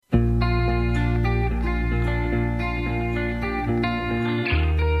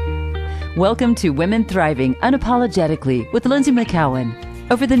Welcome to Women Thriving Unapologetically with Lindsay McCowan.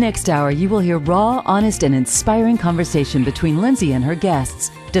 Over the next hour, you will hear raw, honest, and inspiring conversation between Lindsay and her guests,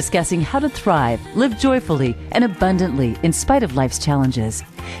 discussing how to thrive, live joyfully, and abundantly in spite of life's challenges.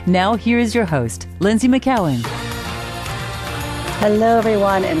 Now, here is your host, Lindsay McCowan. Hello,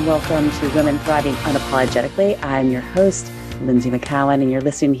 everyone, and welcome to Women Thriving Unapologetically. I'm your host, Lindsay McCowan, and you're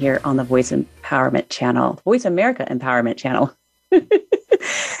listening here on the Voice Empowerment Channel, Voice America Empowerment Channel.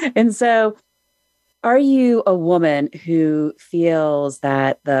 And so, are you a woman who feels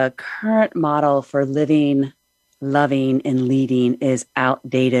that the current model for living, loving, and leading is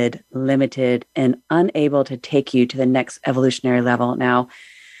outdated, limited, and unable to take you to the next evolutionary level? Now,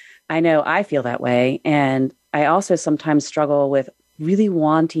 I know I feel that way, and I also sometimes struggle with really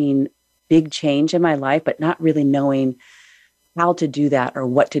wanting big change in my life, but not really knowing how to do that or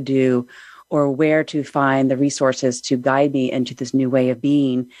what to do or where to find the resources to guide me into this new way of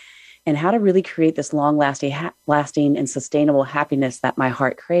being and how to really create this long-lasting and sustainable happiness that my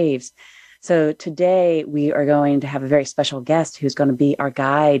heart craves. So today we are going to have a very special guest who's going to be our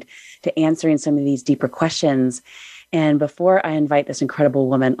guide to answering some of these deeper questions. And before I invite this incredible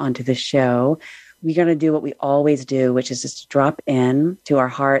woman onto the show, we're going to do what we always do, which is just to drop in to our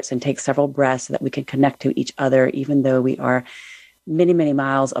hearts and take several breaths so that we can connect to each other, even though we are many, many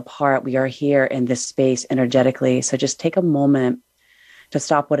miles apart. We are here in this space energetically. So just take a moment to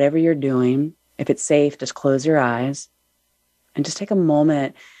stop whatever you're doing. If it's safe, just close your eyes and just take a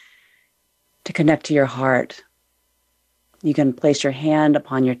moment to connect to your heart. You can place your hand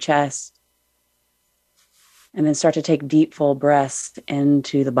upon your chest and then start to take deep, full breaths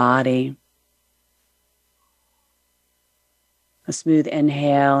into the body. A smooth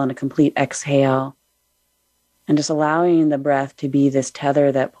inhale and a complete exhale. And just allowing the breath to be this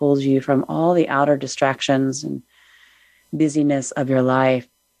tether that pulls you from all the outer distractions and busyness of your life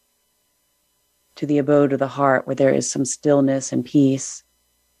to the abode of the heart where there is some stillness and peace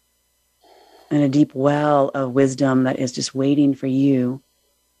and a deep well of wisdom that is just waiting for you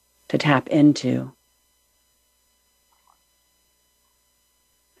to tap into.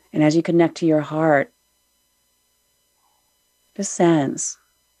 And as you connect to your heart, just sense,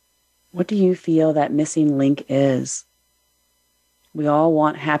 what do you feel that missing link is? We all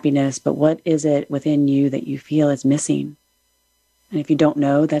want happiness, but what is it within you that you feel is missing? And if you don't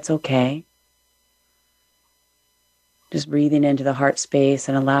know, that's okay. Just breathing into the heart space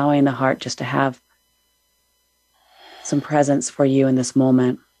and allowing the heart just to have some presence for you in this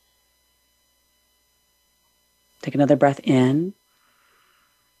moment. Take another breath in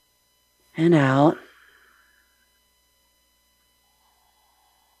and out.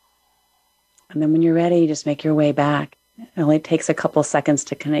 And then when you're ready, just make your way back. It only takes a couple seconds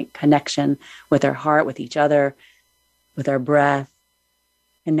to connection with our heart, with each other, with our breath.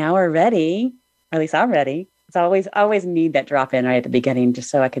 And now we're ready, or at least I'm ready. It's I always need that drop in right at the beginning, just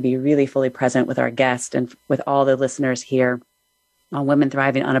so I could be really fully present with our guest and with all the listeners here on Women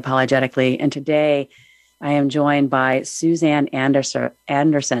Thriving Unapologetically. And today I am joined by Suzanne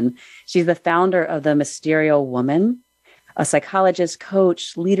Anderson. She's the founder of the Mysterial Woman, a psychologist,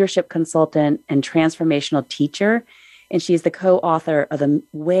 coach, leadership consultant, and transformational teacher. And she's the co-author of The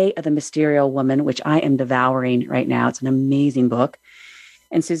Way of the Mysterial Woman, which I am devouring right now. It's an amazing book.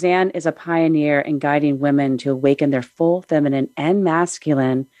 And Suzanne is a pioneer in guiding women to awaken their full feminine and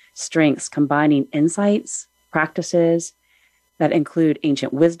masculine strengths, combining insights, practices that include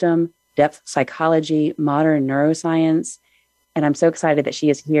ancient wisdom, depth psychology, modern neuroscience. And I'm so excited that she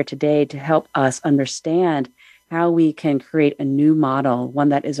is here today to help us understand how we can create a new model, one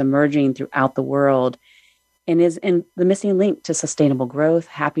that is emerging throughout the world and is in the missing link to sustainable growth,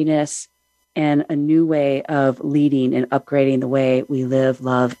 happiness, and a new way of leading and upgrading the way we live,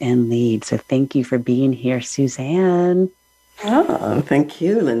 love, and lead. So thank you for being here, Suzanne. Oh, thank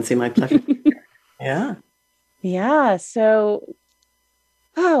you, Lindsay. My pleasure. Yeah. Yeah. So,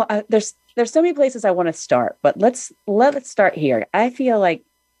 there's so many places I want to start, but let's start here. I feel like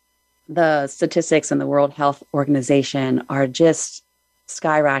the statistics in the World Health Organization are just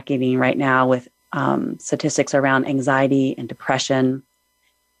skyrocketing right now with statistics around anxiety and depression.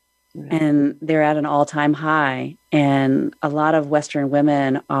 And they're at an all-time high. And a lot of Western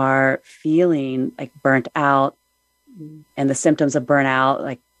women are feeling like burnt out and the symptoms of burnout,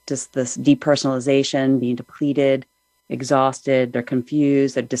 like just this depersonalization, being depleted, exhausted, they're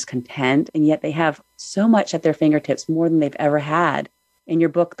confused, they're discontent, and yet they have so much at their fingertips, more than they've ever had. In your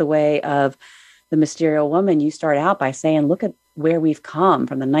book, The Way of the Mysterial Woman, you start out by saying, look at where we've come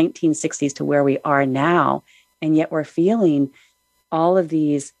from the 1960s to where we are now. And yet we're feeling all of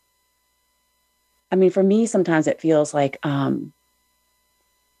these. I mean, for me, sometimes it feels like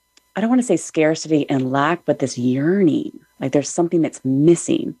I don't want to say scarcity and lack, but this yearning, like there's something that's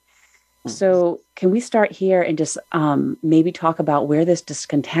missing. So can we start here and just maybe talk about where this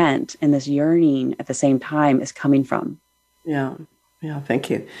discontent and this yearning at the same time is coming from? Yeah. Thank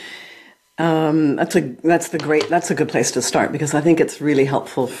you. That's a good place to start, because I think it's really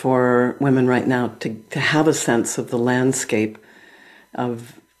helpful for women right now to have a sense of the landscape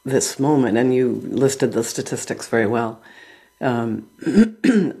of this moment. And you listed the statistics very well.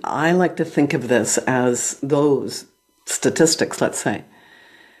 I like to think of this as those statistics, let's say,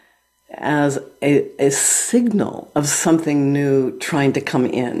 as a signal of something new trying to come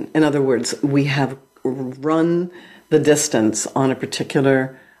in. In other words, we have run the distance on a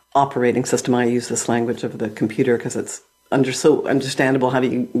particular operating system. I use this language of the computer because it's so understandable. How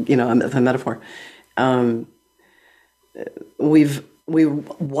do you know, the metaphor. We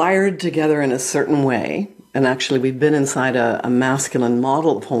wired together in a certain way. And actually, we've been inside a masculine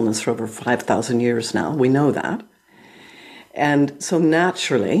model of wholeness for over 5,000 years now. We know that. And so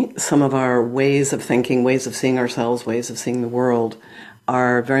naturally, some of our ways of thinking, ways of seeing ourselves, ways of seeing the world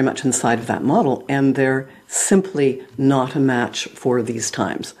are very much inside of that model, and they're simply not a match for these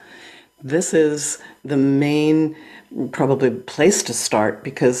times. This is the main, probably, place to start,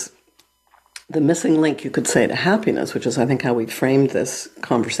 because the missing link, you could say, to happiness, which is, I think, how we framed this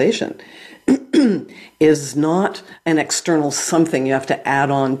conversation, is not an external something you have to add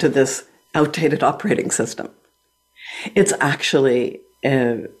on to this outdated operating system. It's actually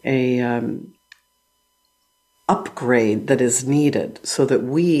a upgrade that is needed so that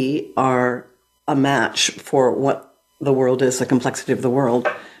we are a match for what the world is, the complexity of the world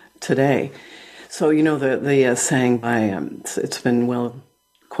today. So, you know, the saying by, it's been well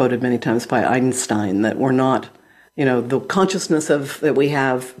quoted many times by Einstein, that we're not, you know, the consciousness that we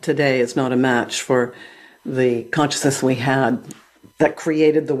have today is not a match for the consciousness we had that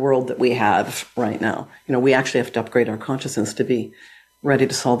created the world that we have right now. You know, we actually have to upgrade our consciousness to be ready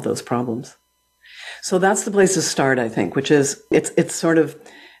to solve those problems. So that's the place to start, I think, which is, it's sort of,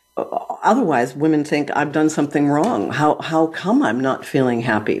 otherwise women think, I've done something wrong. How come I'm not feeling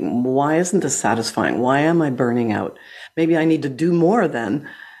happy? Why isn't this satisfying? Why am I burning out? Maybe I need to do more then.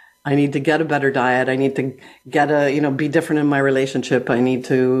 I need to get a better diet. I need to get be different in my relationship. I need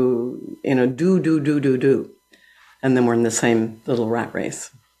to, do. And then we're in the same little rat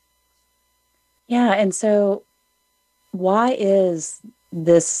race. Yeah. And so why is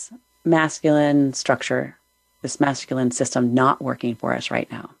this masculine structure, this masculine system not working for us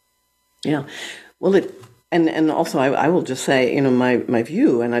right now? Yeah. Well, and also I will just say, my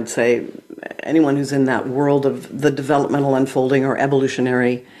view, and I'd say anyone who's in that world of the developmental unfolding or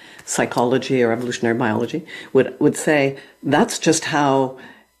evolutionary psychology or evolutionary biology would say that's just how,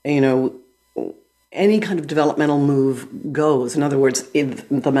 any kind of developmental move goes. In other words,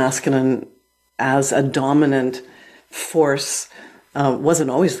 the masculine as a dominant force wasn't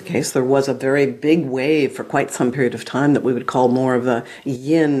always the case. There was a very big wave for quite some period of time that we would call more of a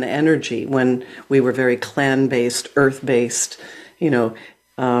yin energy, when we were very clan-based, earth-based,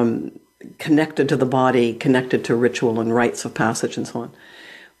 connected to the body, connected to ritual and rites of passage and so on.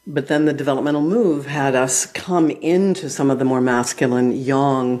 But then the developmental move had us come into some of the more masculine,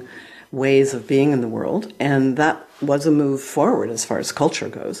 yang ways of being in the world, and that was a move forward as far as culture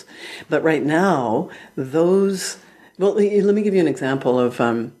goes. But right now, let me give you an example of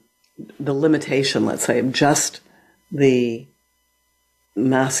the limitation, let's say, of just the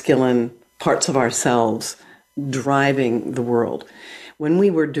masculine parts of ourselves driving the world. When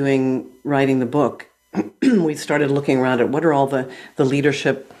we were writing the book, we started looking around at what are all the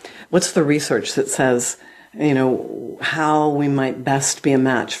leadership, what's the research that says, how we might best be a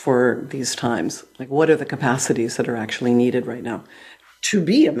match for these times. Like, what are the capacities that are actually needed right now to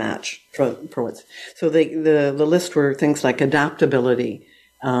be a match for what's. So the list were things like adaptability,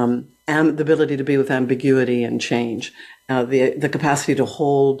 and the ability to be with ambiguity and change, the capacity to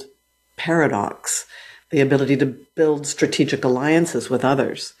hold paradox, the ability to build strategic alliances with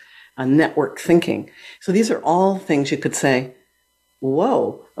others, network thinking. So these are all things you could say,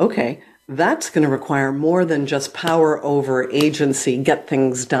 whoa, okay, that's going to require more than just power over agency, get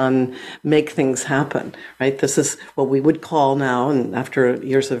things done, make things happen, right? This is what we would call now, and after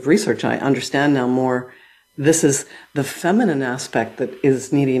years of research, I understand now more, this is the feminine aspect that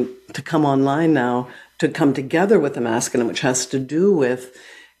is needing to come online now, to come together with the masculine, which has to do with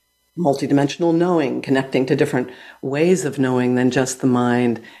multidimensional knowing, connecting to different ways of knowing than just the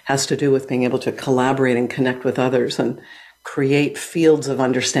mind, has to do with being able to collaborate and connect with others and create fields of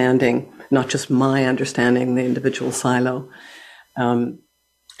understanding, not just my understanding, the individual silo. And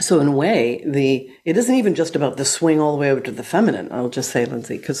So in a way, it isn't even just about the swing all the way over to the feminine. I'll just say,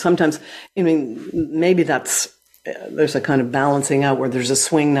 Lindsay, because sometimes, I mean, maybe there's a kind of balancing out where there's a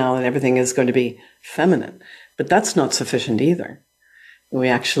swing now and everything is going to be feminine, but that's not sufficient either. We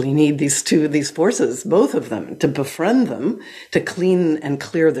actually need these forces, both of them, to befriend them, to clean and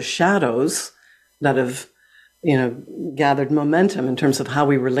clear the shadows that have, gathered momentum in terms of how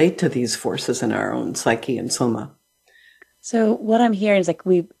we relate to these forces in our own psyche and soma. So what I'm hearing is like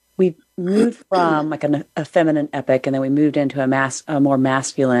we moved from like a feminine epic, and then we moved into a more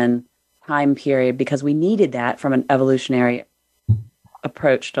masculine time period because we needed that from an evolutionary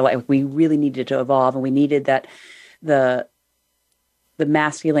approach to life. We really needed to evolve, and we needed that the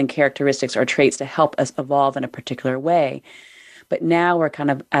masculine characteristics or traits to help us evolve in a particular way. But now we're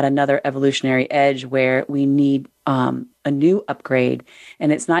kind of at another evolutionary edge where we need a new upgrade,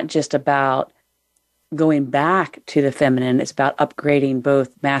 and it's not just about going back to the feminine. It's about upgrading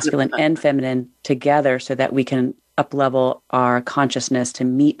both masculine and feminine together so that we can up-level our consciousness to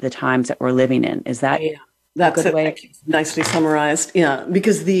meet the times that we're living in. Is that that's a good way? Nicely summarized. Yeah,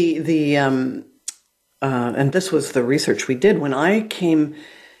 because and this was the research we did when I came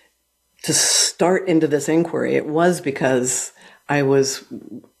to start into this inquiry. It was because I was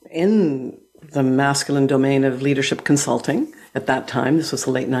in the masculine domain of leadership consulting at that time. This was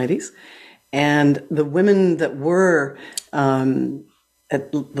the late 90s. And the women that were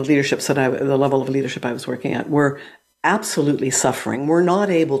at the the level of leadership I was working at, were absolutely suffering. Were not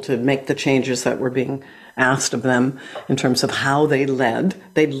able to make the changes that were being asked of them in terms of how they led.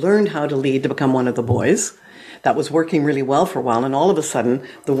 They'd learned how to lead to become one of the boys. That was working really well for a while, and all of a sudden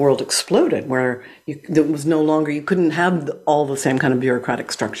the world exploded where there was no longer, you couldn't have all the same kind of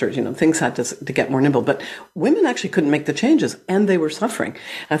bureaucratic structures. Things had to get more nimble, but women actually couldn't make the changes, and they were suffering.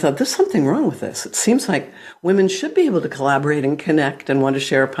 And I thought, there's something wrong with this. It seems like women should be able to collaborate and connect and want to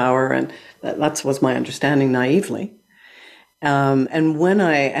share power, and that was my understanding naively. And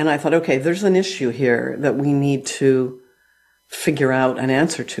I thought, okay, there's an issue here that we need to figure out an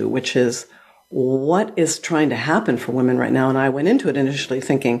answer to, which is, what is trying to happen for women right now? And I went into it initially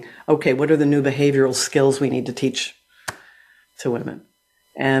thinking, okay, what are the new behavioral skills we need to teach to women?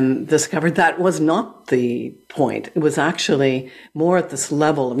 And discovered that was not the point. It was actually more at this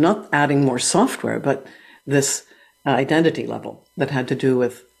level of not adding more software, but this identity level that had to do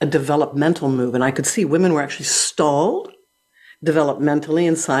with a developmental move. And I could see women were actually stalled developmentally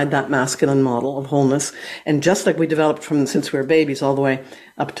inside that masculine model of wholeness. And just like we developed since we were babies all the way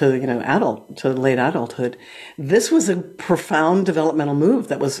up to, late adulthood, this was a profound developmental move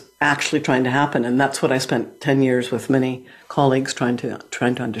that was actually trying to happen. And that's what I spent 10 years with many colleagues trying to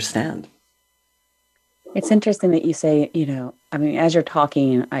understand. It's interesting that you say, as you're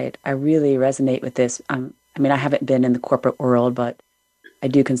talking, I really resonate with this. I haven't been in the corporate world, but I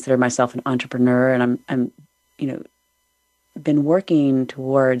do consider myself an entrepreneur, and I'm been working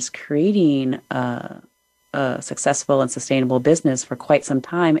towards creating a successful and sustainable business for quite some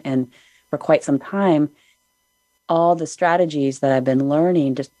time. And for quite some time, all the strategies that I've been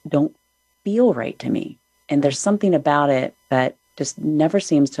learning just don't feel right to me. And there's something about it that just never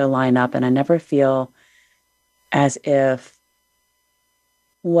seems to line up. And I never feel as if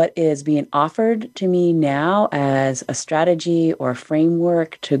what is being offered to me now as a strategy or a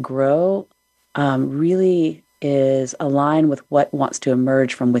framework to grow really is aligned with what wants to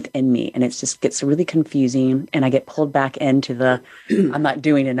emerge from within me. And it just gets really confusing, and I get pulled back into the I'm not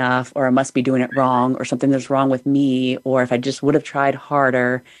doing enough, or I must be doing it wrong, or something that's wrong with me, or if I just would have tried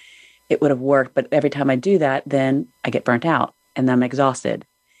harder, it would have worked. But every time I do that, then I get burnt out and I'm exhausted.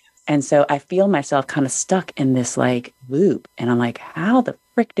 And so I feel myself kind of stuck in this like loop, and I'm like, how the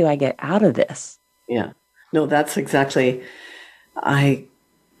frick do I get out of this? Yeah, no, that's exactly,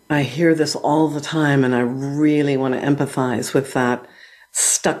 I hear this all the time, and I really want to empathize with that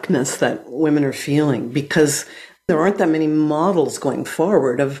stuckness that women are feeling, because there aren't that many models going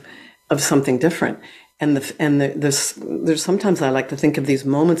forward of something different. And there's sometimes I like to think of these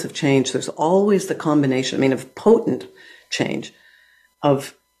moments of change. There's always the combination, of potent change,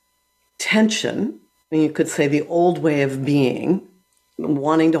 of tension. You could say the old way of being,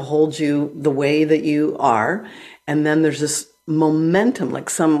 wanting to hold you the way that you are, and then there's this momentum,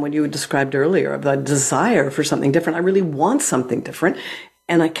 like what you described earlier, of a desire for something different. I really want something different,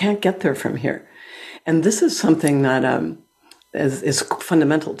 and I can't get there from here. And this is something that is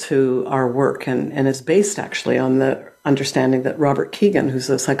fundamental to our work, and is based actually on the understanding that Robert Kegan, who's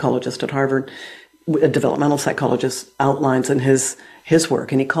a psychologist at Harvard, a developmental psychologist, outlines in his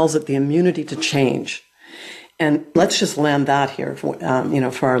work, and he calls it the immunity to change. And let's just land that here,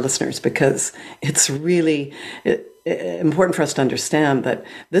 for our listeners, because it's really, important for us to understand that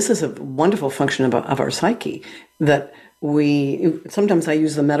this is a wonderful function of our psyche, that sometimes I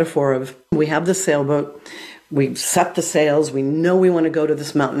use the metaphor of, we have the sailboat, we set the sails, we know we want to go to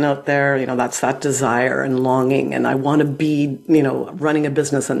this mountain out there, that's that desire and longing, and I want to be, running a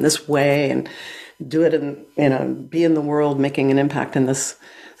business in this way and do it and, be in the world, making an impact in this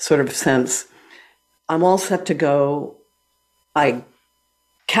sort of sense. I'm all set to go. I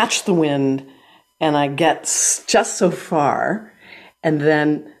catch the wind and I get just so far, and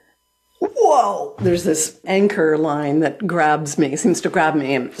then, whoa, there's this anchor line that seems to grab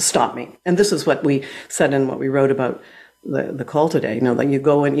me and stop me. And this is what we said in what we wrote about the call today, that you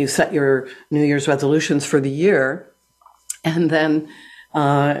go and you set your New Year's resolutions for the year, and then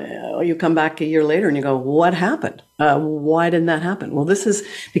you come back a year later and you go, what happened? Why didn't that happen? Well, this is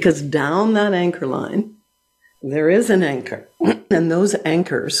because down that anchor line, there is an anchor. And those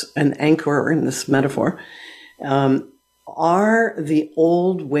anchors, an anchor in this metaphor, are the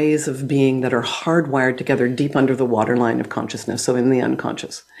old ways of being that are hardwired together deep under the waterline of consciousness, so in the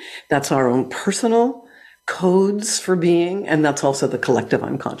unconscious. That's our own personal codes for being, and that's also the collective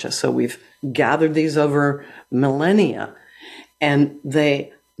unconscious. So we've gathered these over millennia, and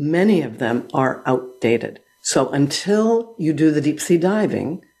many of them are outdated. So until you do the deep sea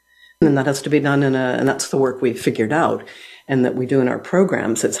diving, and that has to be done and that's the work we've figured out and that we do in our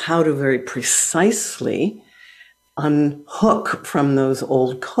programs, it's how to very precisely unhook from those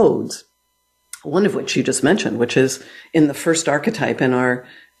old codes. One of which you just mentioned, which is in the first archetype in our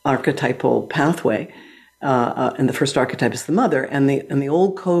archetypal pathway. And the first archetype is the mother, and the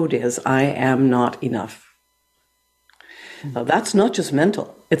old code is, I am not enough. Now, that's not just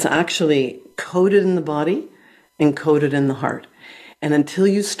mental. It's actually coded in the body and coded in the heart. And until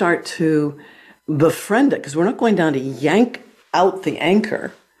you start to befriend it, because we're not going down to yank out the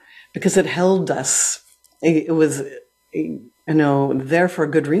anchor, because it held us, it was, there for a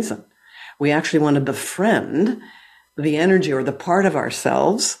good reason. We actually want to befriend the energy or the part of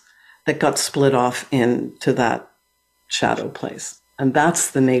ourselves that got split off into that shadow place. And that's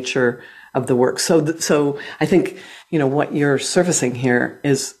the nature of the work. So I think, what you're surfacing here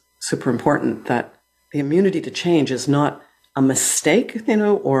is super important, that the immunity to change is not a mistake,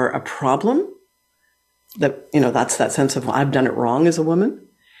 or a problem. That, that's that sense of, I've done it wrong as a woman.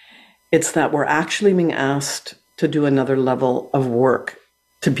 It's that we're actually being asked to do another level of work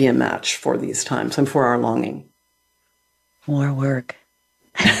to be a match for these times and for our longing. More work.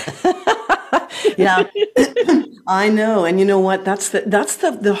 Yeah, I know. And you know what? That's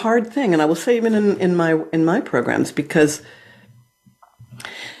the hard thing. And I will say even in my programs, because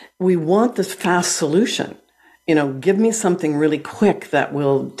we want this fast solution. Give me something really quick that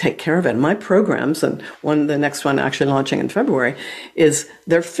will take care of it. My programs, and the next one actually launching in February,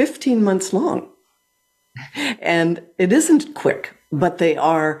 they're 15 months long. And it isn't quick, but they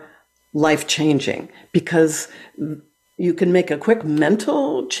are life-changing, because you can make a quick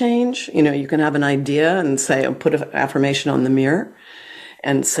mental change. You can have an idea and put an affirmation on the mirror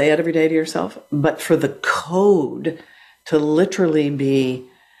and say it every day to yourself. But for the code to literally be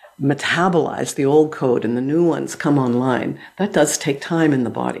metabolize, the old code and the new ones come online, that does take time in the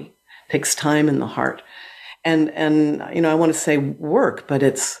body, takes time in the heart. And I want to say work, but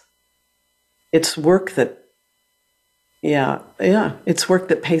it's work that, it's work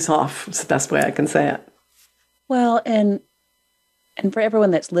that pays off. It's the best way I can say it. Well, and for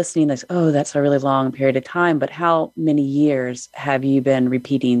everyone that's listening, that's a really long period of time, but how many years have you been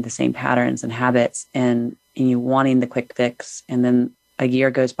repeating the same patterns and habits and you wanting the quick fix, and then a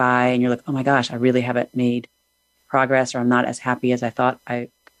year goes by and you're like, oh my gosh, I really haven't made progress, or I'm not as happy as I thought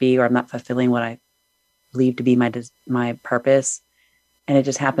I'd be, or I'm not fulfilling what I believe to be my purpose. And it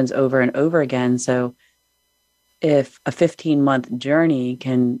just happens over and over again. So if a 15-month journey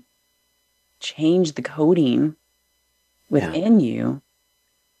can change the coding within you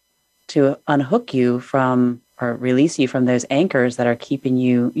to unhook you from, or release you from those anchors that are keeping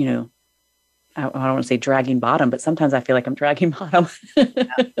you, I don't want to say dragging bottom, but sometimes I feel like I'm dragging bottom.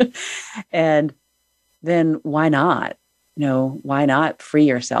 And then why not? Why not free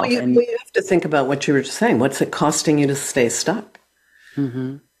yourself? Well, you have to think about what you were just saying. What's it costing you to stay stuck?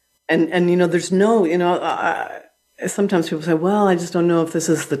 Mm-hmm. And there's no, sometimes people say, well, I just don't know if this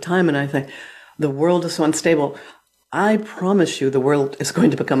is the time. And I think the world is so unstable. I promise you the world is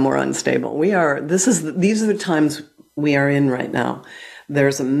going to become more unstable. These are the times we are in right now.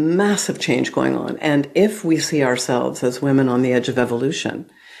 There's a massive change going on. And if we see ourselves as women on the edge of evolution,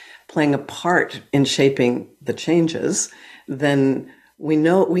 playing a part in shaping the changes, then we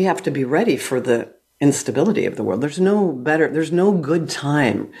know we have to be ready for the instability of the world. There's no good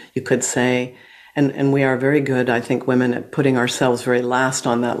time, you could say, And we are very good, I think, women at putting ourselves very last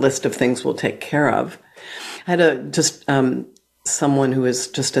on that list of things we'll take care of. I had someone who was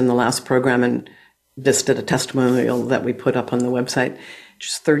just in the last program and just did a testimonial that we put up on the website,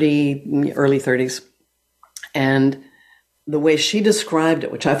 just early 30s. And the way she described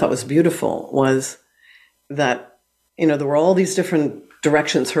it, which I thought was beautiful, was that, there were all these different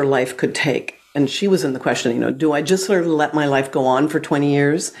directions her life could take. And she was in the question, do I just sort of let my life go on for 20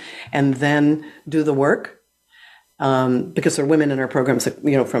 years and then do the work? Because there are women in our programs,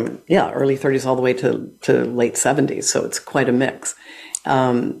 from early 30s all the way to late 70s. So it's quite a mix.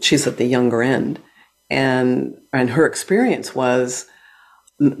 She's at the younger end. And her experience was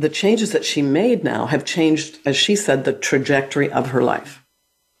the changes that she made now have changed, as she said, the trajectory of her life.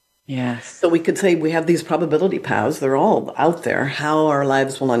 Yes. So we could say we have these probability paths. They're all out there, how our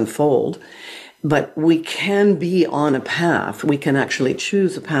lives will unfold. But we can be on a path. We can actually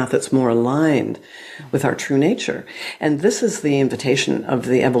choose a path that's more aligned with our true nature. And this is the invitation of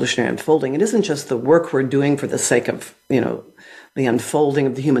the evolutionary unfolding. It isn't just the work we're doing for the sake of, the unfolding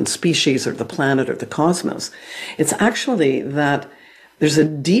of the human species or the planet or the cosmos. It's actually that there's a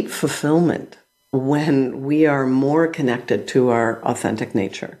deep fulfillment when we are more connected to our authentic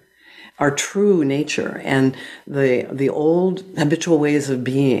nature, our true nature, and the old habitual ways of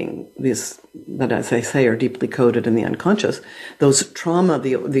being, these that, as I say, are deeply coded in the unconscious, those trauma,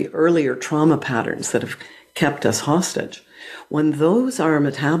 the earlier trauma patterns that have kept us hostage. When those are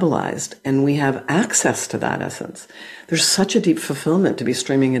metabolized and we have access to that essence, there's such a deep fulfillment to be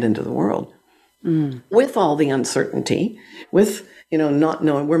streaming it into the world. With all the uncertainty, with, not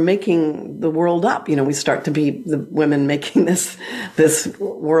knowing, we're making the world up. We start to be the women making this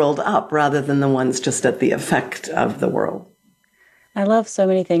world up rather than the ones just at the effect of the world. I love so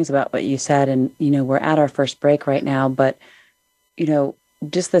many things about what you said. And, we're at our first break right now, but,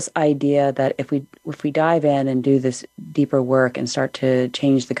 just this idea that if we dive in and do this deeper work and start to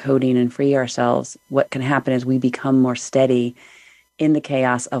change the coding and free ourselves, what can happen is we become more steady in the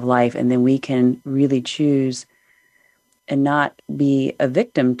chaos of life. And then we can really choose and not be a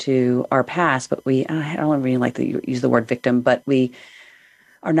victim to our past, but I don't really like to use the word victim, but we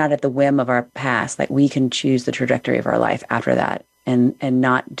are not at the whim of our past. Like, we can choose the trajectory of our life after that and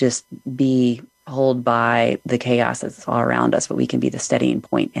not just be held by the chaos that's all around us, but we can be the steadying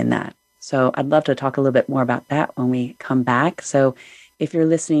point in that. So I'd love to talk a little bit more about that when we come back. So if you're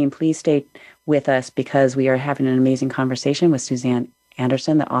listening, please stay with us because we are having an amazing conversation with Suzanne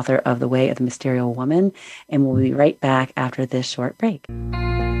Anderson, the author of The Way of the Mysterial Woman, and we'll be right back after this short break.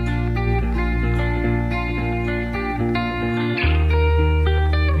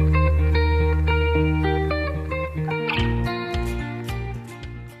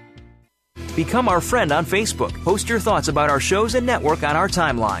 Become our friend on Facebook. Post your thoughts about our shows and network on our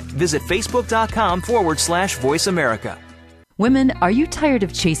timeline. Visit facebook.com/Voice America. Women, are you tired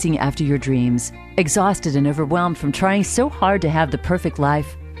of chasing after your dreams? Exhausted and overwhelmed from trying so hard to have the perfect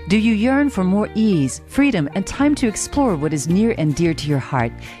life? Do you yearn for more ease, freedom, and time to explore what is near and dear to your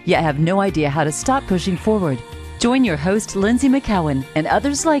heart, yet have no idea how to stop pushing forward? Join your host, Lindsay McCowan, and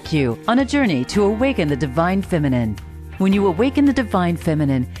others like you on a journey to awaken the divine feminine. When you awaken the divine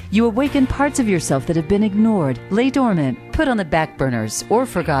feminine, you awaken parts of yourself that have been ignored, lay dormant, put on the back burners, or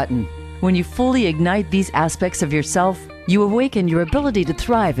forgotten. When you fully ignite these aspects of yourself, you awaken your ability to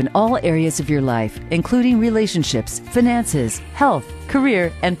thrive in all areas of your life, including relationships, finances, health,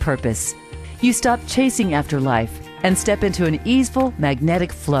 career, and purpose. You stop chasing after life and step into an easeful,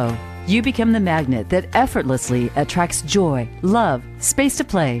 magnetic flow. You become the magnet that effortlessly attracts joy, love, space to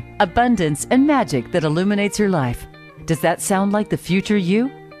play, abundance, and magic that illuminates your life. Does that sound like the future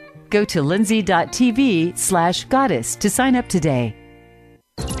you? Go to lindsay.tv/goddess to sign up today.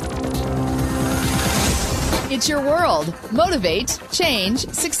 It's your world. Motivate, change,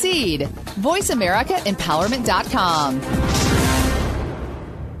 succeed. VoiceAmericaEmpowerment.com.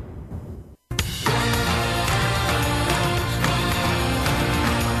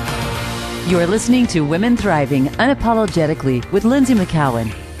 You are listening to Women Thriving Unapologetically with Lindsay McCowan.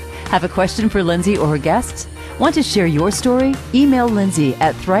 Have a question for Lindsay or her guests? Want to share your story? Email Lindsay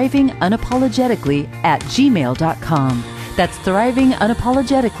at thrivingunapologetically@gmail.com. That's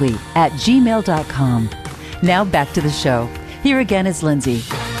thrivingunapologetically@gmail.com. Now back to the show. Here again is Lindsay.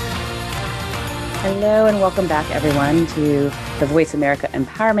 Hello and welcome back, everyone, to the Voice America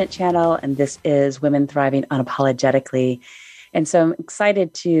Empowerment Channel. And this is Women Thriving Unapologetically. And so I'm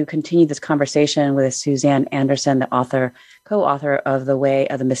excited to continue this conversation with Suzanne Anderson, the co-author of The Way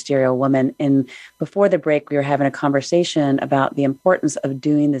of the Mysterial Woman. And before the break, we were having a conversation about the importance of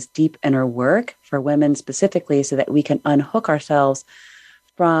doing this deep inner work for women specifically so that we can unhook ourselves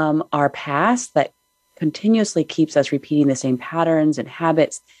from our past that continuously keeps us repeating the same patterns and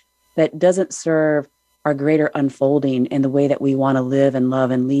habits that doesn't serve our greater unfolding in the way that we want to live and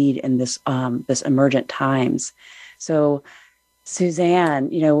love and lead in this emergent times. So, Suzanne,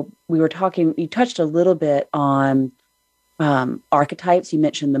 we were talking, you touched a little bit on archetypes. You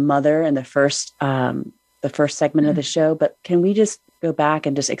mentioned the mother in the first segment of the show, but can we just go back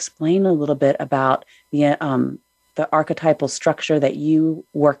and just explain a little bit about the archetypal structure that you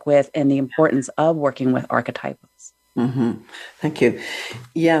work with and the importance of working with archetypals? Mm-hmm. Thank you.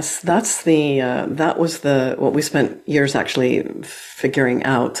 Yes, that was what we spent years actually figuring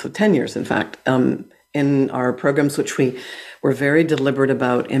out. So 10 years, in fact, in our programs, which we were very deliberate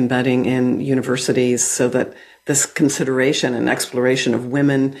about embedding in universities so that this consideration and exploration of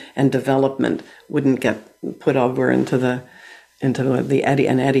women and development wouldn't get put over into the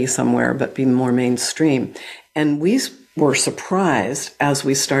eddy somewhere, but be more mainstream. And we were surprised as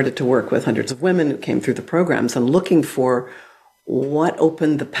we started to work with hundreds of women who came through the programs and looking for what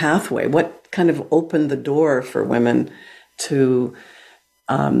opened the pathway, what kind of opened the door for women to,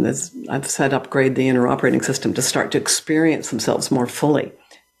 as I've said, upgrade the inner operating system to start to experience themselves more fully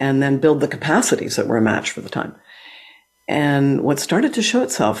and then build the capacities that were a match for the time. And what started to show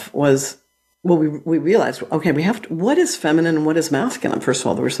itself was, we realized, okay, what is feminine and what is masculine? First of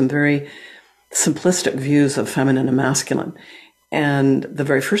all, there were some very simplistic views of feminine and masculine. And the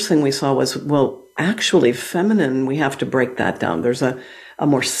very first thing we saw was, well, actually feminine, we have to break that down. There's a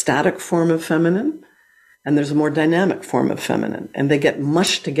more static form of feminine and there's a more dynamic form of feminine, and they get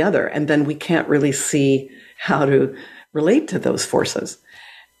mushed together. And then we can't really see how to relate to those forces.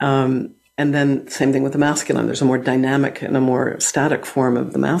 And then same thing with the masculine. There's a more dynamic and a more static form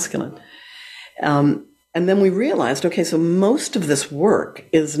of the masculine. And then we realized, okay, so most of this work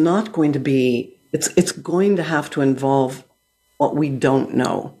is not going to be, it's going to have to involve what we don't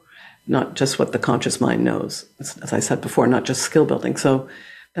know, not just what the conscious mind knows. As I said before, not just skill building. So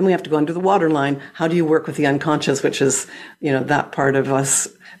then we have to go under the waterline. How do you work with the unconscious, which is, that part of us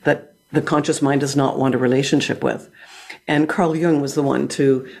that the conscious mind does not want a relationship with? And Carl Jung was the one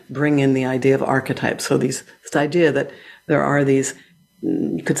to bring in the idea of archetypes. So this idea that there are these,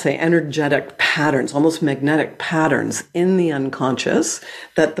 you could say, energetic patterns, almost magnetic patterns in the unconscious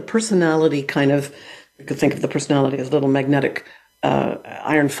that the personality you could think of the personality as little magnetic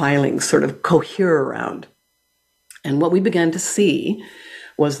iron filings sort of cohere around. And what we began to see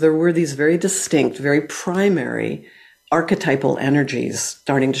was there were these very distinct, very primary archetypal energies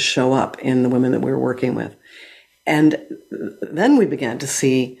starting to show up in the women that we were working with. And then we began to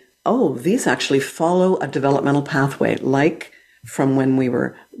see, these actually follow a developmental pathway, like from when we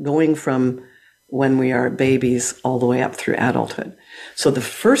were going from when we are babies all the way up through adulthood. So the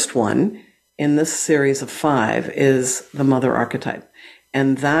first one in this series of 5 is the mother archetype.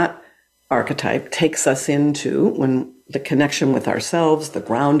 And that archetype takes us into when the connection with ourselves, the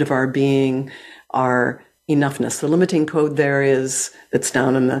ground of our being, our enoughness. The limiting code there that's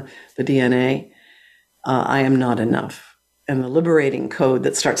down in the DNA. I am not enough. And the liberating code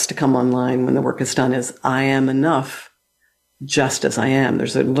that starts to come online when the work is done is I am enough just as I am.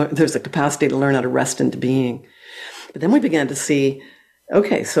 There's a capacity to learn how to rest into being. But then we began to see,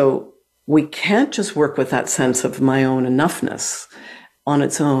 okay, so we can't just work with that sense of my own enoughness on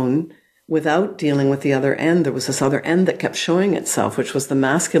its own without dealing with the other end. There was this other end that kept showing itself, which was the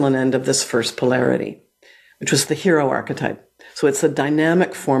masculine end of this first polarity, which was the hero archetype. So it's a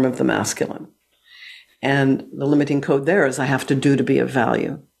dynamic form of the masculine. And the limiting code there is I have to do to be of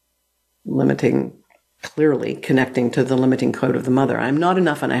value. Limiting, clearly connecting to the limiting code of the mother. I'm not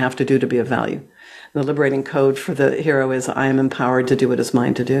enough and I have to do to be of value. The liberating code for the hero is I am empowered to do what is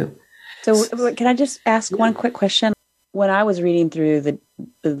mine to do. So can I just ask one quick question? When I was reading through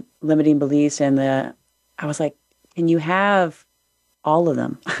the limiting beliefs I was like, can you have all of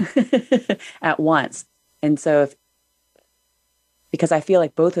them at once? And so because I feel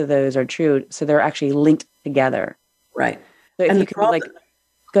like both of those are true, so they're actually linked together. Right. So if you could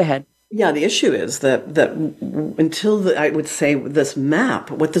go ahead. Yeah, the issue is that until I would say this map,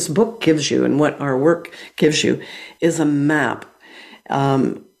 what this book gives you and what our work gives you is a map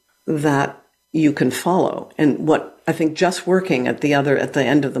that you can follow. And what I think just working at the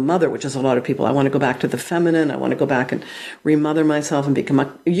end of the mother, which is a lot of people, I want to go back to the feminine, I want to go back and remother myself and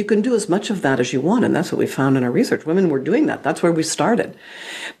become, you can do as much of that as you want. And that's what we found in our research. Women were doing that. That's where we started.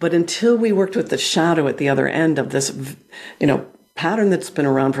 But until we worked with the shadow at the other end of this, pattern that's been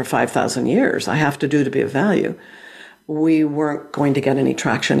around for 5,000 years, I have to do to be of value, we weren't going to get any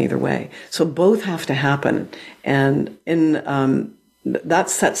traction either way. So both have to happen. And that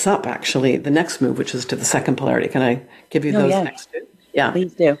sets up actually the next move, which is to the second polarity. Can I give you those next two? Yeah.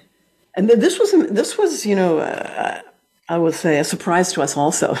 Please do. And this was, I would say a surprise to us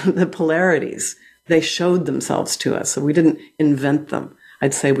also. The polarities, they showed themselves to us. So we didn't invent them.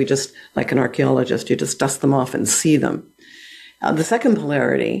 I'd say we just, like an archaeologist, you just dust them off and see them. The second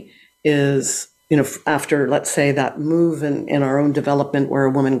polarity is, after, let's say, that move in our own development where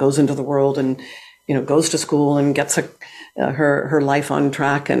a woman goes into the world and, goes to school and gets her life on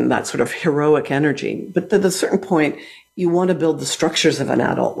track and that sort of heroic energy. But at a certain point, you want to build the structures of an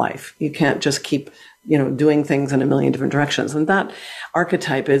adult life. You can't just keep, doing things in a million different directions. And that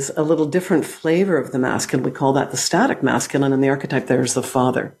archetype is a little different flavor of the masculine. We call that the static masculine, and the archetype there is the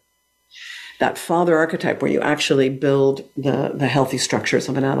father. That father archetype where you actually build the healthy structures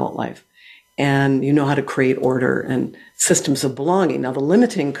of an adult life. And you know how to create order and systems of belonging. Now, the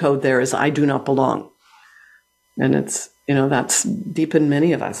limiting code there is I do not belong. And it's, that's deep in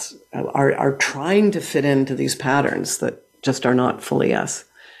many of us are trying to fit into these patterns that just are not fully us,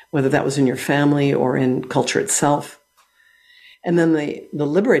 whether that was in your family or in culture itself. And then the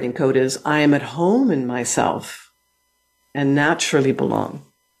liberating code is I am at home in myself and naturally belong.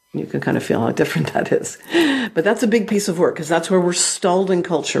 You can kind of feel how different that is. But that's a big piece of work because that's where we're stalled in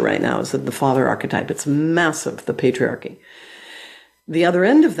culture right now, is the father archetype. It's massive, the patriarchy. The other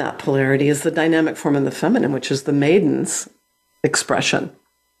end of that polarity is the dynamic form of the feminine, which is the maiden's expression.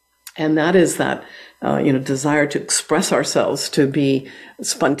 And that is that, desire to express ourselves, to be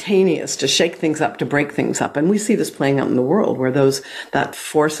spontaneous, to shake things up, to break things up. And we see this playing out in the world where that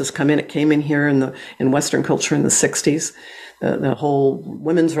force has come in. It came in here in Western culture in the 60s. The whole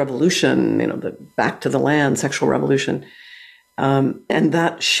women's revolution, the back to the land, sexual revolution. And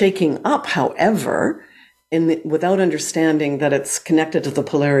that shaking up, however, without understanding that it's connected to the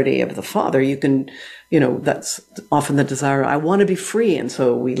polarity of the father, you can, that's often the desire, I want to be free. And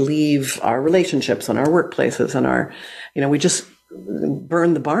so we leave our relationships and our workplaces and we just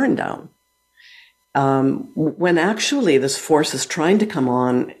burn the barn down. When actually this force is trying to come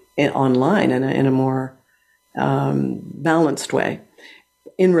online in a more balanced way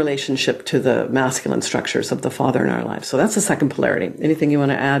in relationship to the masculine structures of the father in our lives. So that's the second polarity. Anything you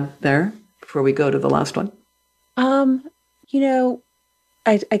want to add there before we go to the last one?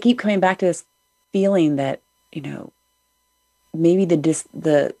 I keep coming back to this feeling that, maybe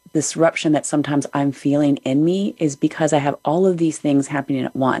the disruption that sometimes I'm feeling in me is because I have all of these things happening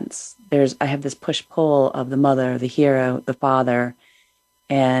at once. I have this push-pull of the mother, the hero, the father,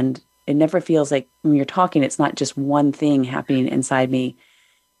 and it never feels like when you're talking, it's not just one thing happening inside me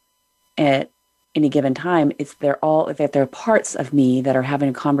at any given time. They're parts of me that are having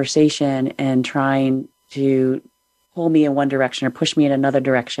a conversation and trying to pull me in one direction or push me in another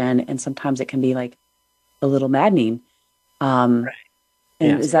direction. And sometimes it can be like a little maddening. Right.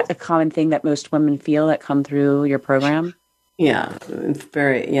 And is that a common thing that most women feel that come through your program? Yeah,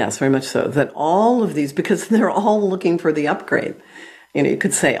 very much so. That all of these, because they're all looking for the upgrade. You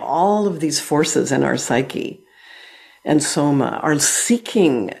could say all of these forces in our psyche and soma are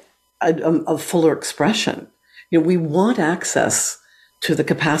seeking a fuller expression. We want access to the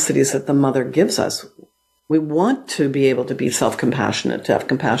capacities that the mother gives us. We want to be able to be self-compassionate, to have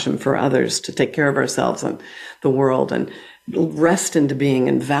compassion for others, to take care of ourselves and the world and rest into being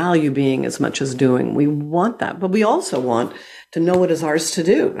and value being as much as doing. We want that, but we also want to know what is ours to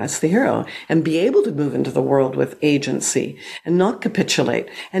do. That's the hero. And be able to move into the world with agency and not capitulate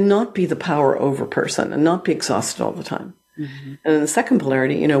and not be the power over person and not be exhausted all the time. Mm-hmm. And in the second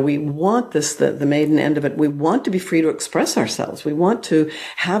polarity, we want this, the maiden end of it. We want to be free to express ourselves. We want to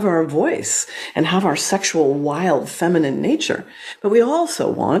have our voice and have our sexual, wild, feminine nature. But we also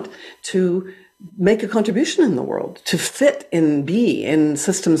want to make a contribution in the world, to fit and be in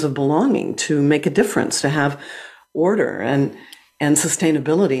systems of belonging, to make a difference, to have order and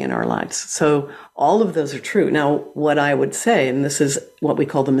sustainability in our lives. So all of those are true. Now, what I would say, and this is what we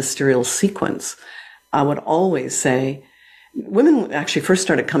call the mysterial sequence, I would always say women actually first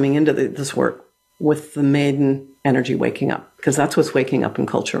started coming into this work with the maiden energy waking up, because that's what's waking up in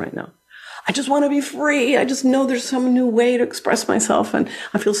culture right now. I just want to be free. I just know there's some new way to express myself, and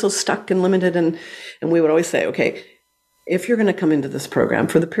I feel so stuck and limited. And we would always say, okay, if you're going to come into this program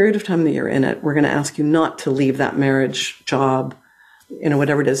for the period of time that you're in it, we're going to ask you not to leave that marriage, job,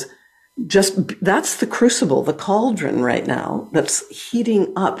 whatever it is. That's the crucible, the cauldron right now that's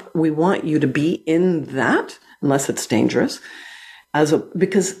heating up. We want you to be in that, unless it's dangerous,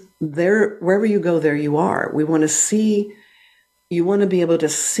 because wherever you go, there you are. You want to be able to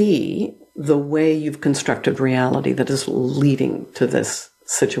see the way you've constructed reality that is leading to this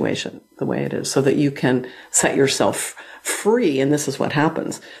situation the way it is, so that you can set yourself free. And this is what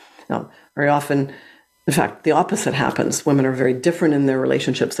happens. Now, very often, In fact, the opposite happens. Women are very different in their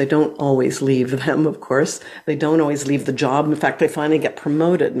relationships. They don't always leave them, of course. They don't always leave the job. In fact, they finally get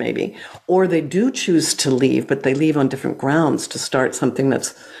promoted, maybe. Or they do choose to leave, but they leave on different grounds to start something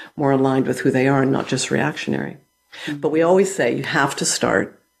that's more aligned with who they are and not just reactionary. But we always say you have to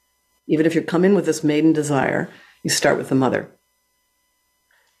start, even if you come in with this maiden desire, you start with the mother.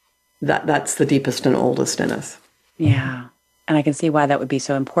 That's the deepest and oldest in us. Yeah. And I can see why that would be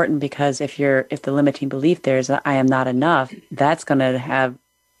so important, because if the limiting belief there is that I am not enough, that's going to have,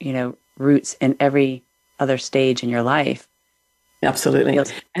 roots in every other stage in your life. Absolutely.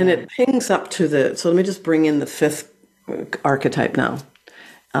 And it pings up to so let me just bring in the fifth archetype now.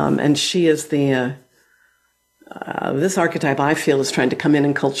 And she is this archetype I feel is trying to come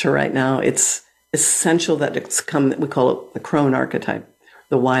in culture right now. It's essential that we call it the crone archetype,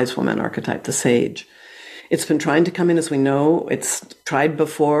 the wise woman archetype, the sage. It's been trying to come in, as we know. It's tried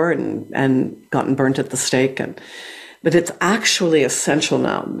before and gotten burnt at the stake. But it's actually essential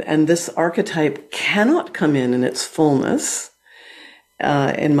now. And this archetype cannot come in its fullness,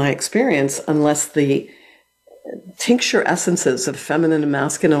 in my experience, unless the tincture essences of feminine and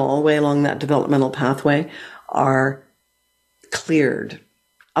masculine all the way along that developmental pathway are cleared.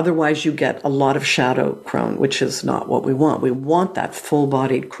 Otherwise, you get a lot of shadow crone, which is not what we want. We want that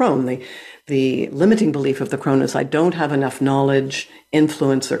full-bodied crone. The limiting belief of the crone is I don't have enough knowledge,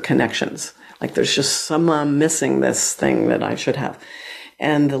 influence, or connections. Like there's just I'm missing this thing that I should have.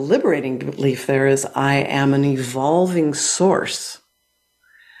 And the liberating belief there is I am an evolving source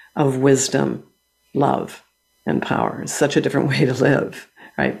of wisdom, love, and power. It's such a different way to live,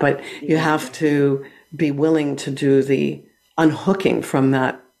 right? But you have to be willing to do the unhooking from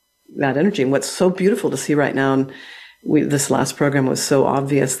that energy. And what's so beautiful to see right now, and this last program was so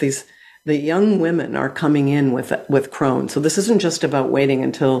obvious, the young women are coming in with crone. So this isn't just about waiting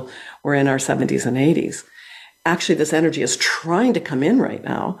until we're in our 70s and 80s. Actually, this energy is trying to come in right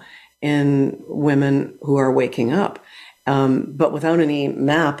now in women who are waking up. But without any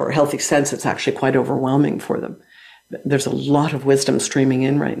map or healthy sense, it's actually quite overwhelming for them. There's a lot of wisdom streaming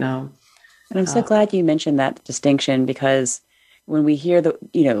in right now. And I'm so glad you mentioned that distinction, because when we hear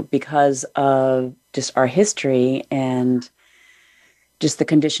because of just our history and just the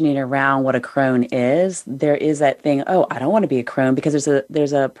conditioning around what a crone is, there is that thing, I don't want to be a crone, because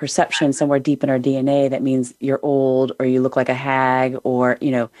there's a perception somewhere deep in our DNA that means you're old, or you look like a hag, or,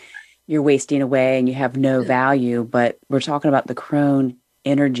 you're wasting away and you have no value. But we're talking about the crone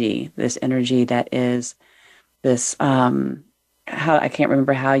energy, this energy that is this, I can't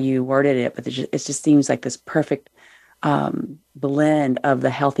remember how you worded it, but it just seems like this perfect blend of the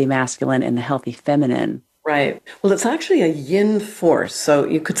healthy masculine and the healthy feminine. Right. Well, it's actually a yin force. So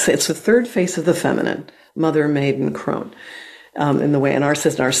you could say it's the third face of the feminine, mother, maiden, crone, in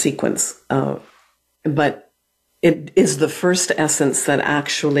our sequence. But it is the first essence that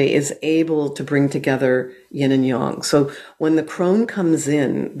actually is able to bring together yin and yang. So when the crone comes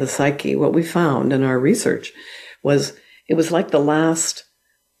in the psyche, what we found in our research was it was like the last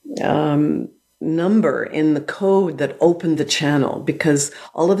number in the code that opened the channel, because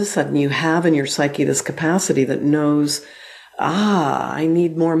all of a sudden you have in your psyche this capacity that knows, I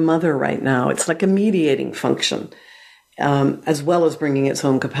need more mother right now. It's like a mediating function, as well as bringing its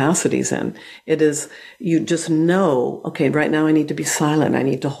own capacities in. It is, you just know, okay, right now I need to be silent. I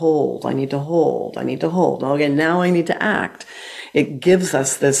need to hold. I need to hold. I need to hold. Okay, now I need to act. It gives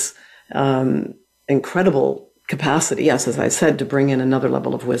us this incredible capacity, yes, as I said, to bring in another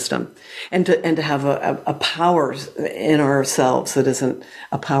level of wisdom and to have a power in ourselves that isn't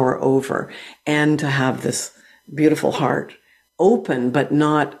a power over, and to have this beautiful heart open, but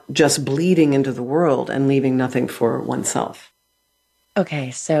not just bleeding into the world and leaving nothing for oneself.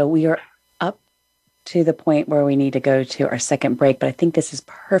 Okay, so we are up to the point where we need to go to our second break, but I think this is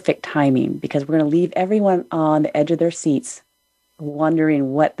perfect timing, because we're going to leave everyone on the edge of their seats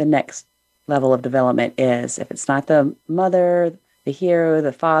wondering what the next level of development is. If it's not the mother, the hero,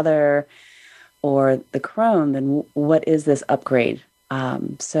 the father, or the crone, then what is this upgrade?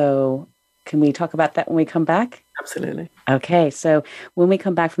 So can we talk about that when we come back? Absolutely. Okay, so when we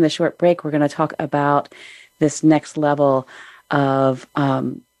come back from the short break, we're going to talk about this next level of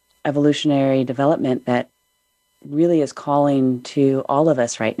evolutionary development that really is calling to all of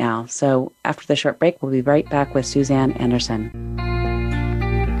us right now. So after the short break, we'll be right back with Suzanne Anderson.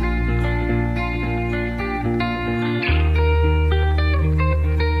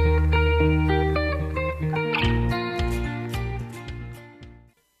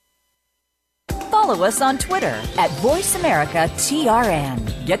 Follow us on Twitter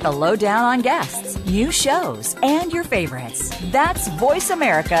 @VoiceAmericaTRN. Get the lowdown on guests, new shows, and your favorites. That's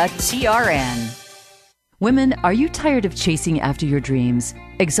VoiceAmericaTRN. Women, are you tired of chasing after your dreams?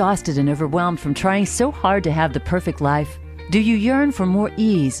 Exhausted and overwhelmed from trying so hard to have the perfect life? Do you yearn for more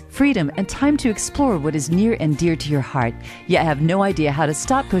ease, freedom, and time to explore what is near and dear to your heart, yet have no idea how to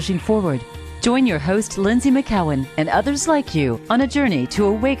stop pushing forward? Join your host, Lindsay McCowan, and others like you on a journey to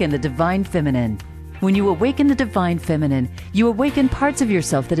awaken the divine feminine. When you awaken the divine feminine, you awaken parts of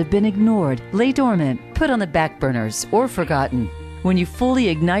yourself that have been ignored, lay dormant, put on the back burners, or forgotten. When you fully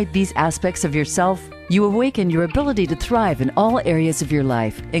ignite these aspects of yourself, you awaken your ability to thrive in all areas of your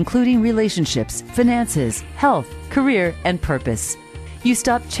life, including relationships, finances, health, career, and purpose. You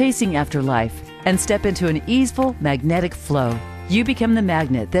stop chasing after life and step into an easeful, magnetic flow. You become the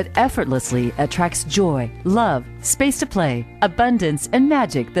magnet that effortlessly attracts joy, love, space to play, abundance, and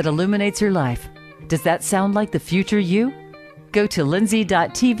magic that illuminates your life. Does that sound like the future you? Go to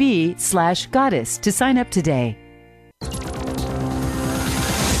lindsay.tv/goddess to sign up today.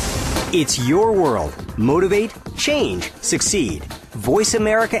 It's your world. Motivate, change, succeed.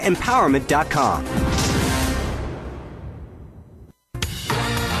 VoiceAmericaEmpowerment.com.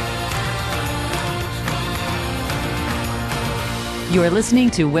 You are listening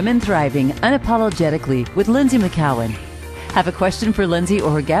to Women Thriving Unapologetically with Lindsay McCowan. Have a question for Lindsay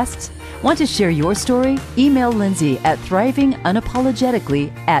or her guests? Want to share your story? Email Lindsay at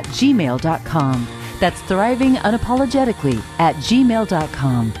thrivingunapologetically@gmail.com. That's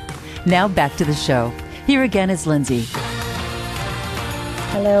thrivingunapologetically@gmail.com. Now back to the show. Here again is Lindsay.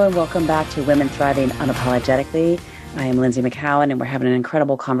 Hello and welcome back to Women Thriving Unapologetically. I am Lindsay McCowan and we're having an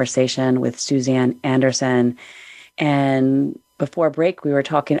incredible conversation with Suzanne Anderson. And before break, we were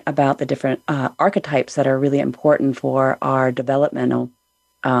talking about the different archetypes that are really important for our developmental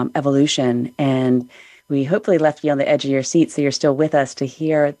evolution. And we hopefully left you on the edge of your seat so you're still with us to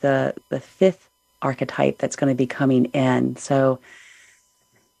hear the fifth archetype that's going to be coming in. So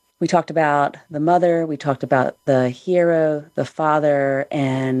we talked about the mother, we talked about the hero, the father,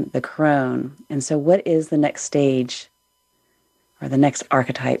 and the crone. And so what is the next stage or the next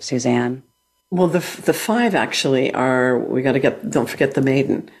archetype, Suzanne? Well, the five actually are, don't forget the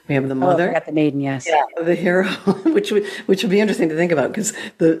maiden. We have the mother. Oh, I forgot the maiden, yes. Yeah, the hero, which would be interesting to think about because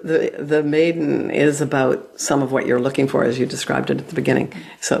the maiden is about some of what you're looking for as you described it at the beginning.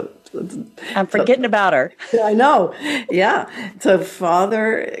 So I'm forgetting about her. I know. Yeah. So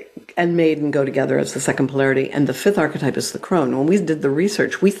father and maiden go together as the second polarity. And the fifth archetype is the crone. When we did the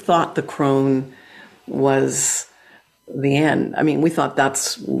research, we thought the crone was the end. I mean, we thought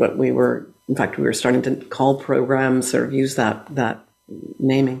that's what we were. In fact, we were starting to call programs or use that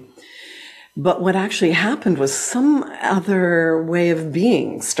naming. But what actually happened was some other way of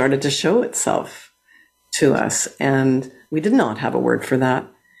being started to show itself to us. And we did not have a word for that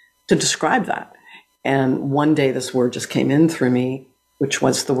to describe that. And one day this word just came in through me, which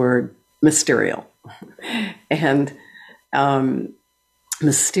was the word mysterial. And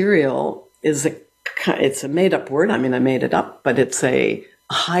mysterial it's a made up word. I mean, I made it up, but it's a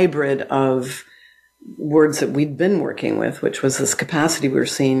hybrid of words that we'd been working with, which was this capacity we were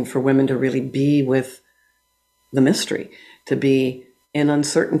seeing for women to really be with the mystery, to be in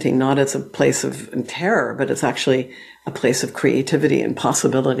uncertainty, not as a place of terror, but it's actually a place of creativity and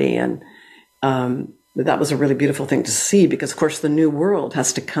possibility. And that was a really beautiful thing to see because, of course, the new world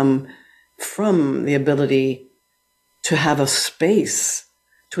has to come from the ability to have a space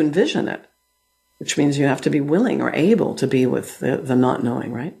to envision it, which means you have to be willing or able to be with the not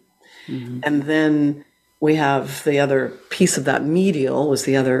knowing, right? Mm-hmm. And then we have the other piece of that, medial was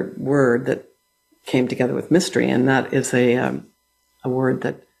the other word that came together with mystery, and that is a word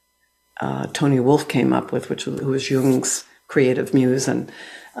that Tony Wolff came up with, who was Jung's creative muse and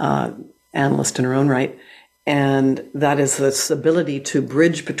analyst in her own right. And that is this ability to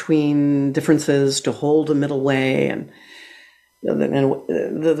bridge between differences, to hold a middle way. And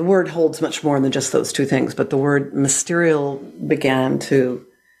the word holds much more than just those two things. But the word mysterial began to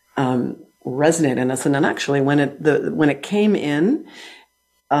resonate in us. And then actually, when it came in,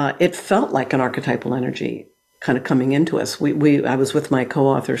 it felt like an archetypal energy kind of coming into us. I was with my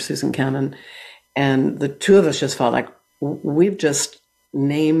co-author, Susan Cannon, and the two of us just felt like we've just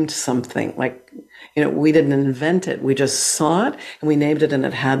named something. Like, we didn't invent it. We just saw it and we named it, and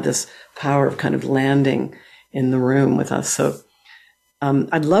it had this power of kind of landing in the room with us. So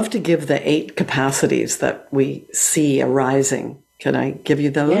I'd love to give the 8 capacities that we see arising. Can I give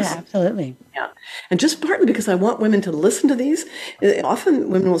you those? Yeah, absolutely. Yeah. And just partly because I want women to listen to these. Often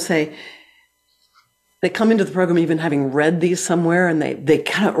women will say, they come into the program even having read these somewhere, and they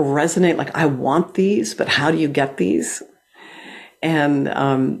kind of resonate like, I want these, but how do you get these? And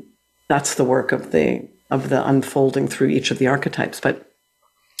that's the work of the unfolding through each of the archetypes. But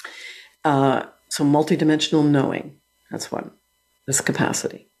So multidimensional knowing, that's one, this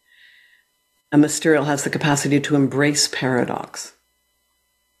capacity. A mysterial has the capacity to embrace paradox.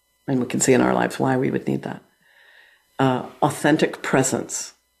 And we can see in our lives why we would need that. Authentic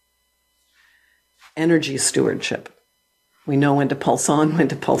presence. Energy stewardship. We know when to pulse on, when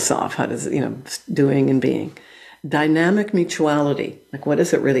to pulse off. How does doing and being. Dynamic mutuality. Like, what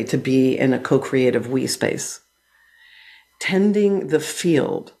is it really to be in a co-creative we space? Tending the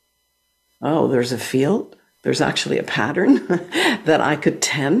field. Oh, there's a field? There's actually a pattern that I could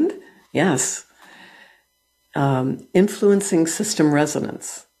tend? Yes. Influencing system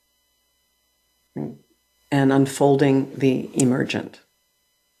resonance and unfolding the emergent.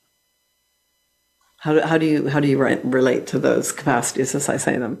 How do you relate to those capacities as I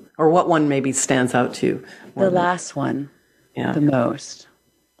say them, or what one maybe stands out to you? The last one, yeah, the most.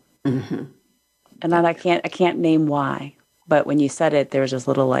 Mm-hmm. And I can't name why, but when you said it, there was this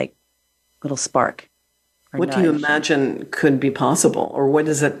little spark. What do you imagine could be possible, or what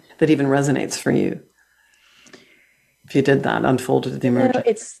is it that even resonates for you? If you did that, unfolded the emergent.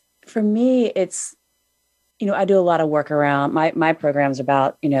 For me, I do a lot of work around my program's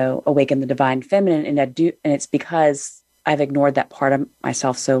about, awaken the divine feminine. And it's because I've ignored that part of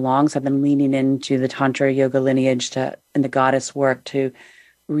myself so long. So I've been leaning into the Tantra yoga lineage and the goddess work to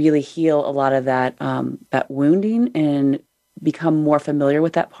really heal a lot of that wounding and become more familiar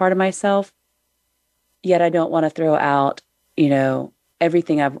with that part of myself. Yet I don't want to throw out,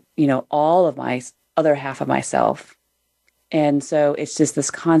 everything all of my other half of myself. And so it's just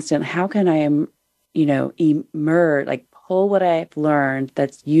this constant, how can I emerge, pull what I've learned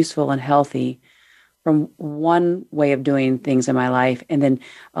that's useful and healthy from one way of doing things in my life, and then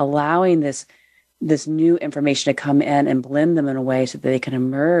allowing this new information to come in and blend them in a way so that they can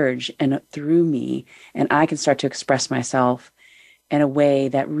emerge and through me, and I can start to express myself in a way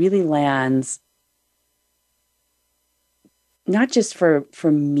that really lands not just for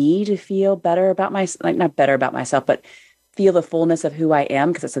me to feel better about myself, not better about myself, but feel the fullness of who I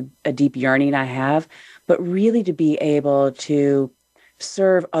am, because it's a deep yearning I have, but really to be able to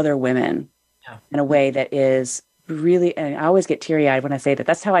serve other women in a way that is really, and I always get teary-eyed when I say that.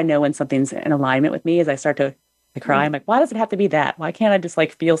 That's how I know when something's in alignment with me, is I start to cry. I'm like, why does it have to be that? Why can't I just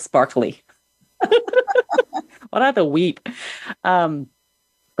feel sparkly? Why do I have to weep? But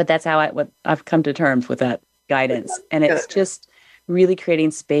that's how I've come to terms with that guidance. And it's just really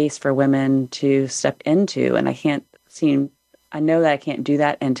creating space for women to step into. And I know that I can't do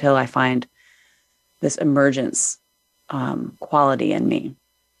that until I find this emergence quality in me.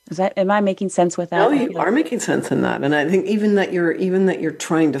 Am I making sense with that? No, you are making sense in that. And I think even that you're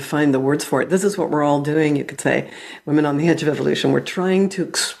trying to find the words for it. This is what we're all doing. You could say, women on the edge of evolution, we're trying to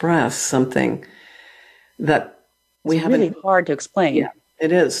express something that we haven't. It's really hard to explain. Yeah,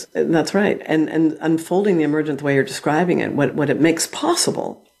 it is. That's right. And unfolding the emergent the way you're describing it, what it makes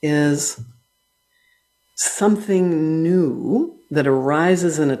possible is something new that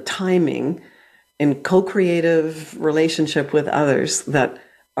arises in a timing in co-creative relationship with others that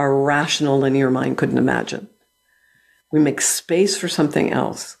our rational linear mind couldn't imagine. We make space for something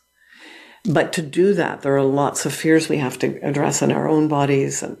else. But to do that, there are lots of fears we have to address in our own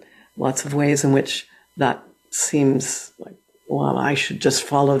bodies, and lots of ways in which that seems like, well, I should just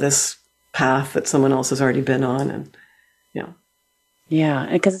follow this path that someone else has already been on. And yeah,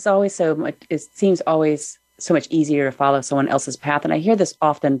 because it's always it seems always so much easier to follow someone else's path. And I hear this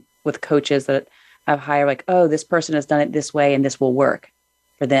often with coaches that I've hired, oh, this person has done it this way and this will work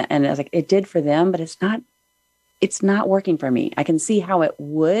for them. And I was like, it did for them, but it's not working for me. I can see how it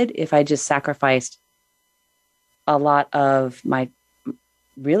would if I just sacrificed a lot of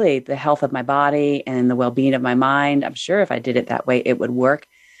really the health of my body and the well-being of my mind. I'm sure if I did it that way, it would work,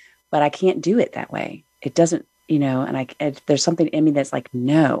 but I can't do it that way. It doesn't, and there's something in me that's like,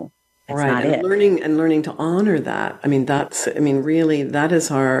 no, that's not it. Learning to honor that. Really, that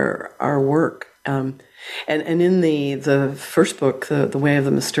is our work. And in the first book, The Way of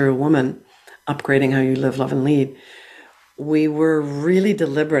the Mysterial Woman, Upgrading How You Live, Love, and Lead, we were really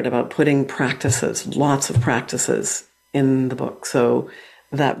deliberate about putting lots of practices in the book, so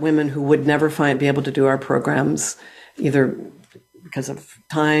that women who would never be able to do our programs, either because of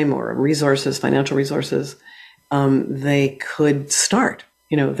time or resources, financial resources, they could start.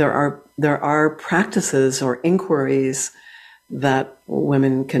 There are practices or inquiries that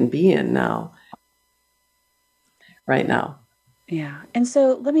women can be in right now. Yeah. And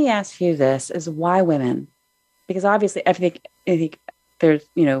so let me ask you this, is why women? Because obviously I think there's,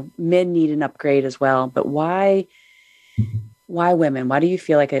 men need an upgrade as well, but why women? Why do you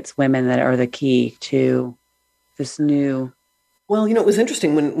feel like it's women that are the key to this new Well, it was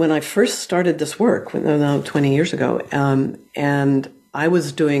interesting when I first started this work, now 20 years ago, and I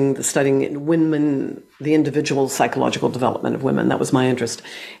was doing the studying in women, the individual psychological development of women. That was my interest.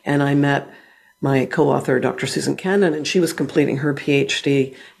 And I met my co-author, Dr. Susan Cannon, and she was completing her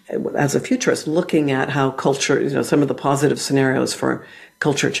PhD as a futurist, looking at how culture, some of the positive scenarios for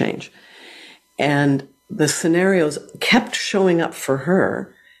culture change. And the scenarios kept showing up for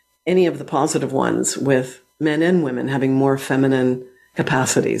her, any of the positive ones, with men and women having more feminine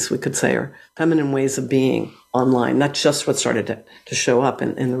capacities, we could say, or feminine ways of being online. That's just what started to show up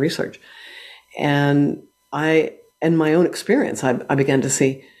in the research. And in my own experience, I began to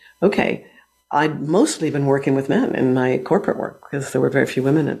see, okay, I'd mostly been working with men in my corporate work because there were very few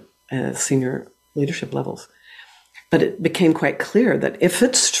women at senior leadership levels. But it became quite clear that if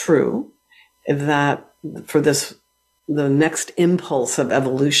it's true that for the next impulse of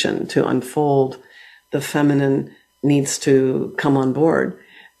evolution to unfold, the feminine needs to come on board,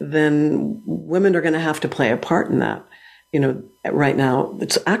 then women are going to have to play a part in that. Right now,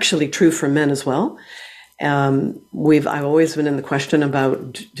 it's actually true for men as well. I've always been in the question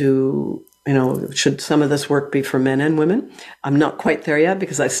about should some of this work be for men and women? I'm not quite there yet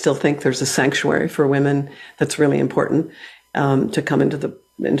because I still think there's a sanctuary for women that's really important to come into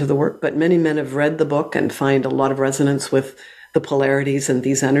the work. But many men have read the book and find a lot of resonance with the polarities and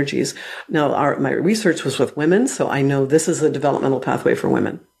these energies. Now, my research was with women, so I know this is a developmental pathway for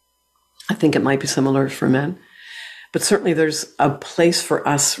women. I think it might be similar for men. But certainly there's a place for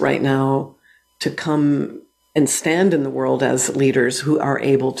us right now to come and stand in the world as leaders who are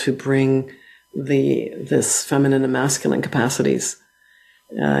able to bring this feminine and masculine capacities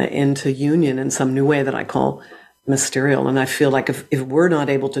into union in some new way that I call mysterial. And I feel like if we're not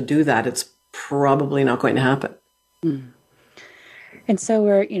able to do that, it's probably not going to happen. Mm. And so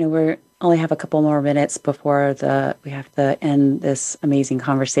we're only have a couple more minutes before we have to end this amazing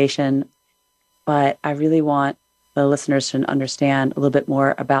conversation. But I really want the listeners to understand a little bit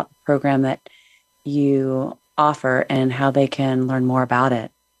more about the program that you offer and how they can learn more about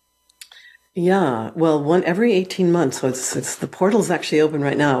it. Yeah, well, every 18 months. So it's the portal's actually open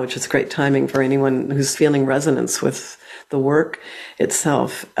right now, which is great timing for anyone who's feeling resonance with the work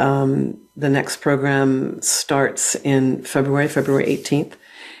itself. The next program starts in February 18th,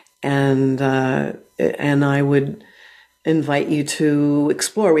 and I would invite you to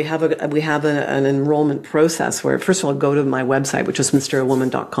explore. We have an enrollment process where, first of all, go to my website, which is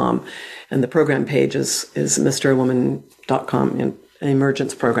mysterialwoman.com, and the program page is mysterialwoman.com in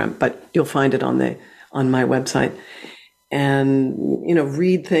emergence program, but you'll find it on my website. And,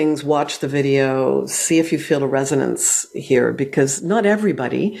 read things, watch the video, see if you feel a resonance here, because not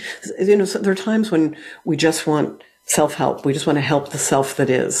everybody, there are times when we just want self-help. We just want to help the self that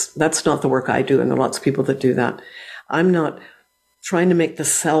is. That's not the work I do, and there are lots of people that do that. I'm not trying to make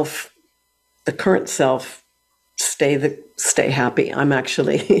the current self, stay happy. I'm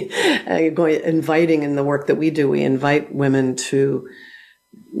actually inviting in the work that we do. We invite women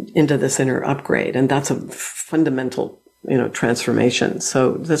into this inner upgrade, and that's a fundamental, transformation.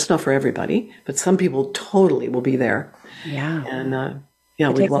 So that's not for everybody, but some people totally will be there. Yeah, and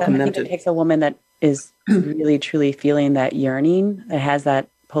we welcome them to. It takes a woman that is really truly feeling that yearning, that has that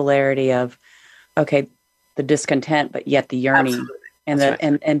polarity of, okay, the discontent, but yet the yearning.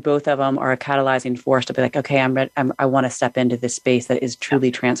 Absolutely. And both of them are a catalyzing force to be like, okay, I want to step into this space that is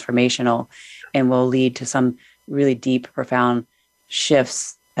truly transformational and will lead to some really deep, profound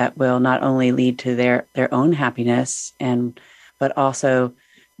shifts that will not only lead to their own happiness but also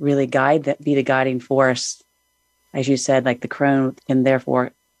really be the guiding force. As you said, like the crone, and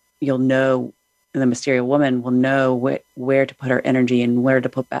therefore you'll know, the mysterious woman will know where to put her energy and where to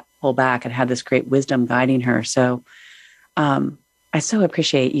pull back and have this great wisdom guiding her. So I so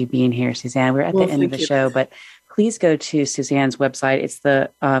appreciate you being here, Suzanne. We're at the end of the show, but please go to Suzanne's website. It's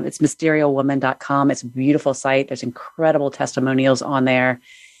it's mysterialwoman.com. It's a beautiful site. There's incredible testimonials on there.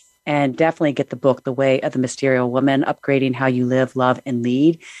 And definitely get the book, The Way of the Mysterial Woman, Upgrading How You Live, Love, and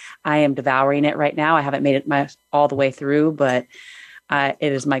Lead. I am devouring it right now. I haven't made it all the way through, but it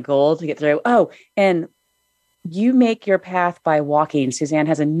is my goal to get through. Oh, and You Make Your Path by Walking. Suzanne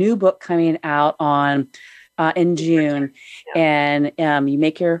has a new book coming out in June, and you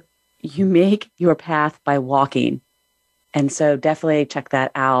make your path by walking. And so definitely check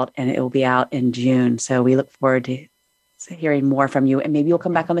that out, and it will be out in June. So we look forward to hearing more from you, and maybe you'll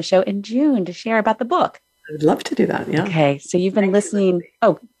come back on the show in June to share about the book. I would love to do that. Yeah. Okay. So you've been listening.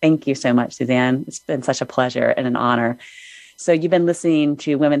 Oh, thank you so much, Suzanne. It's been such a pleasure and an honor. So you've been listening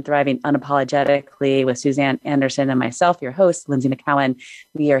to Women Thriving Unapologetically with Suzanne Anderson and myself, your host, Lindsay McCowan.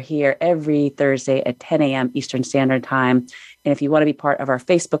 We are here every Thursday at 10 a.m. Eastern Standard Time. And if you want to be part of our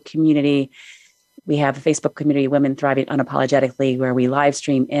Facebook community, we have a Facebook community, Women Thriving Unapologetically, where we live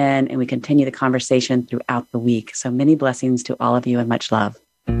stream in and we continue the conversation throughout the week. So many blessings to all of you and much love.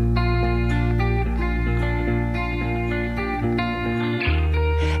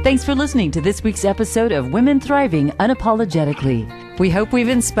 Thanks for listening to this week's episode of Women Thriving Unapologetically. We hope we've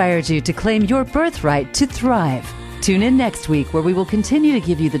inspired you to claim your birthright to thrive. Tune in next week where we will continue to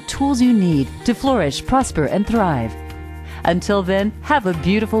give you the tools you need to flourish, prosper, and thrive. Until then, have a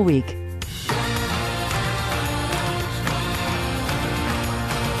beautiful week.